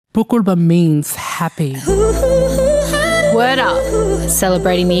Pukulba means happy. Word Up,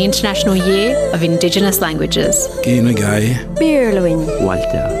 celebrating the International Year of Indigenous Languages. Kinugai, Birluin,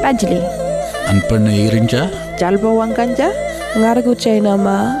 Walter, Badjali, Anparna Irinja, Jalbo Wanganja, Ngaraguche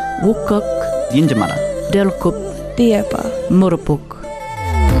Nama, Wukuk, Yinjamara, Delkup, Diepa, Murupuk.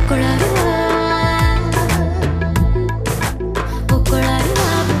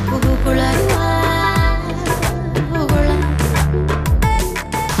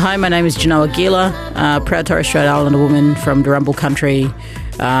 Hi, my name is Genoa Gila, proud Torres Strait Islander woman from Durrumbal country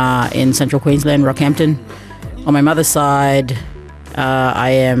in central Queensland, Rockhampton. On my mother's side, I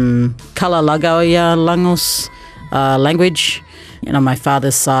am Kala Lagaya Langos language. And on my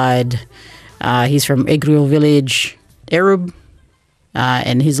father's side, he's from Egriel village, Erub,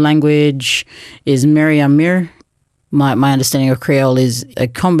 and his language is Meriam Mir. My understanding of Creole is a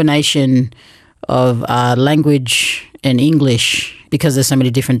combination of language and English, because there's so many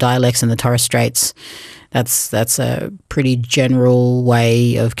different dialects in the Torres Straits. That's a pretty general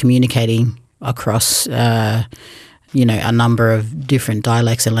way of communicating across, a number of different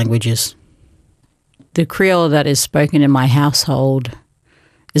dialects and languages. The Creole that is spoken in my household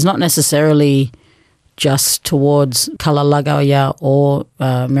is not necessarily just towards Kalalagaya or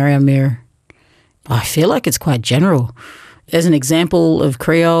Meriam Mir. I feel like it's quite general. As an example of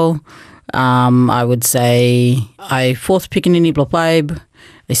Creole, I would say I fourth Pickaninny Blopaib,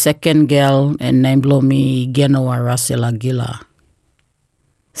 a second girl, and named Lomi Genoa Rasela Gila.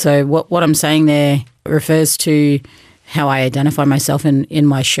 So what I'm saying there refers to how I identify myself in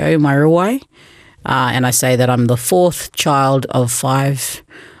my show, my Ruwai. And I say that I'm the fourth child of 5.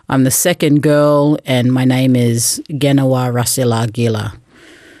 I'm the second girl, and my name is Genoa Rasela Gila.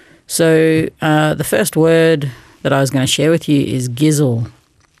 So the first word that I was going to share with you is gizzle.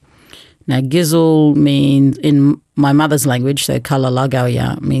 Now, gizzle means, in my mother's language, so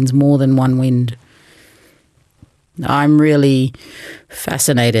Kalalagaya, means more than one wind. I'm really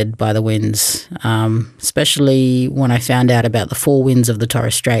fascinated by the winds, especially when I found out about the 4 winds of the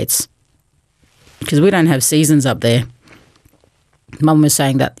Torres Straits, because we don't have seasons up there. Mum was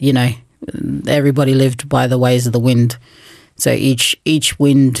saying that, everybody lived by the ways of the wind. So each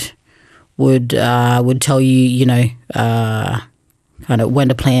wind would tell you, kind of when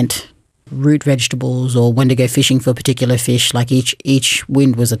to plant root vegetables or when to go fishing for particular fish. Like each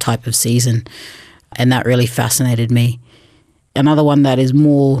wind was a type of season, and that really fascinated me. Another one that is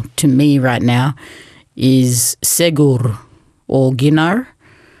more to me right now is Segur or Ginar.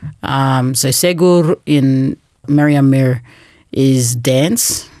 So Segur in Meriam Mir is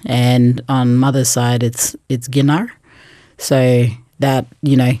dance, and on mother's side it's Ginar. So that,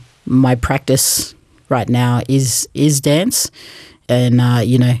 my practice right now is dance. And,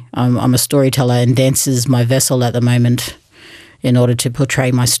 I'm a storyteller, and dance is my vessel at the moment in order to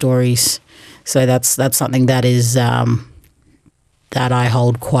portray my stories. So that's something that is that I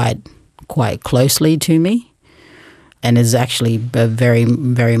hold quite closely to me, and is actually very,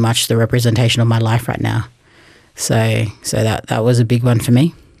 very much the representation of my life right now. So that was a big one for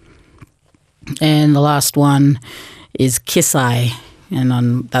me. And the last one is Kisai.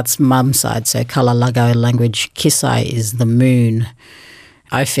 And that's mum's side, so Kalalagaya language. Kisai is the moon.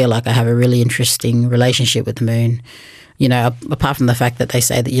 I feel like I have a really interesting relationship with the moon. Apart from the fact that they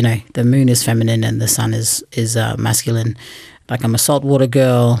say that, the moon is feminine and the sun is masculine. Like, I'm a saltwater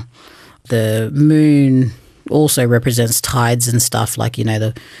girl. The moon also represents tides and stuff, like,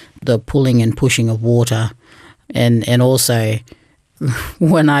 the pulling and pushing of water. And also,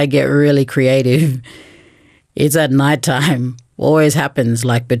 when I get really creative, it's at nighttime. Always happens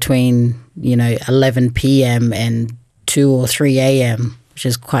like between 11 p.m. and 2 or 3 a.m., which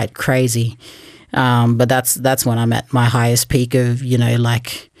is quite crazy. But that's when I'm at my highest peak of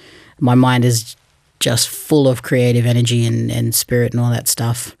like my mind is just full of creative energy and spirit and all that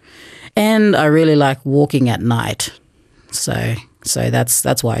stuff. And I really like walking at night, so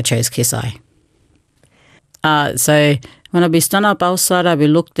that's why I chose Kisai. So when I be stand up outside, I be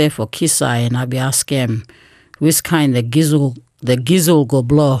look there for Kisai, and I be ask him which kind the gizzle go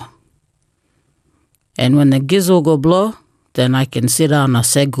blow. And when the gizzle go blow, then I can sit down a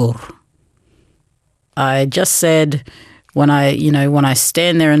segur. I just said when I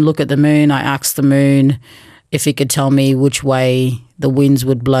stand there and look at the moon, I asked the moon if it could tell me which way the winds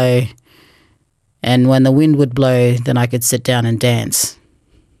would blow. And when the wind would blow, then I could sit down and dance.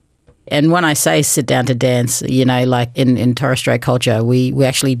 And when I say sit down to dance, like in Torres Strait culture, we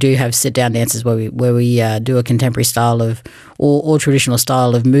actually do have sit down dances where we do a contemporary style of or traditional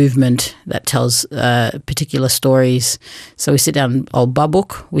style of movement that tells particular stories. So we sit down,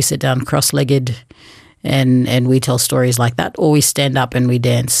 babuk, we sit down cross-legged, and we tell stories like that, or we stand up and we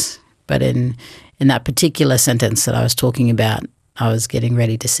dance. But in that particular sentence that I was talking about, I was getting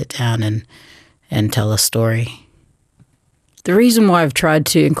ready to sit down and tell a story. The reason why I've tried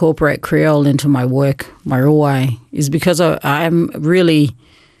to incorporate Creole into my work, my Ruai, is because I'm really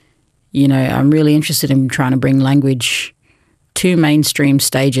interested in trying to bring language to mainstream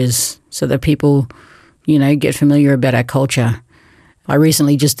stages so that people, get familiar about our culture. I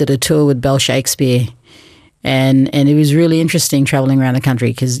recently just did a tour with Bell Shakespeare, and it was really interesting traveling around the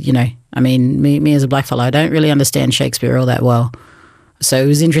country because, me as a black fellow, I don't really understand Shakespeare all that well. So it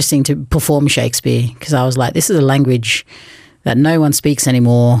was interesting to perform Shakespeare because I was like, this is a language that no one speaks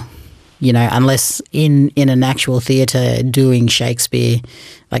anymore, unless in an actual theatre doing Shakespeare.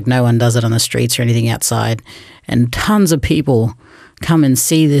 Like no one does it on the streets or anything outside. And tons of people come and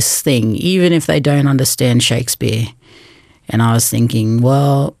see this thing, even if they don't understand Shakespeare. And I was thinking,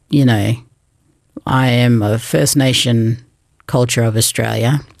 well, I am a First Nation culture of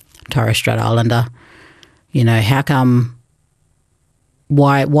Australia, Torres Strait Islander. How come,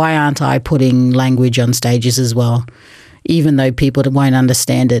 why aren't I putting language on stages as well? Even though people won't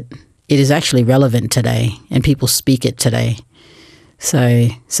understand it, it is actually relevant today and people speak it today. So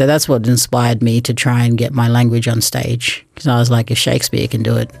that's what inspired me to try and get my language on stage, because I was like, if Shakespeare can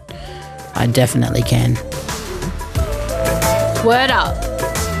do it, I definitely can. Word Up,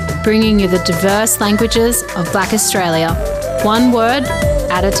 bringing you the diverse languages of Black Australia, one word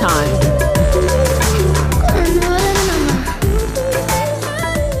at a time.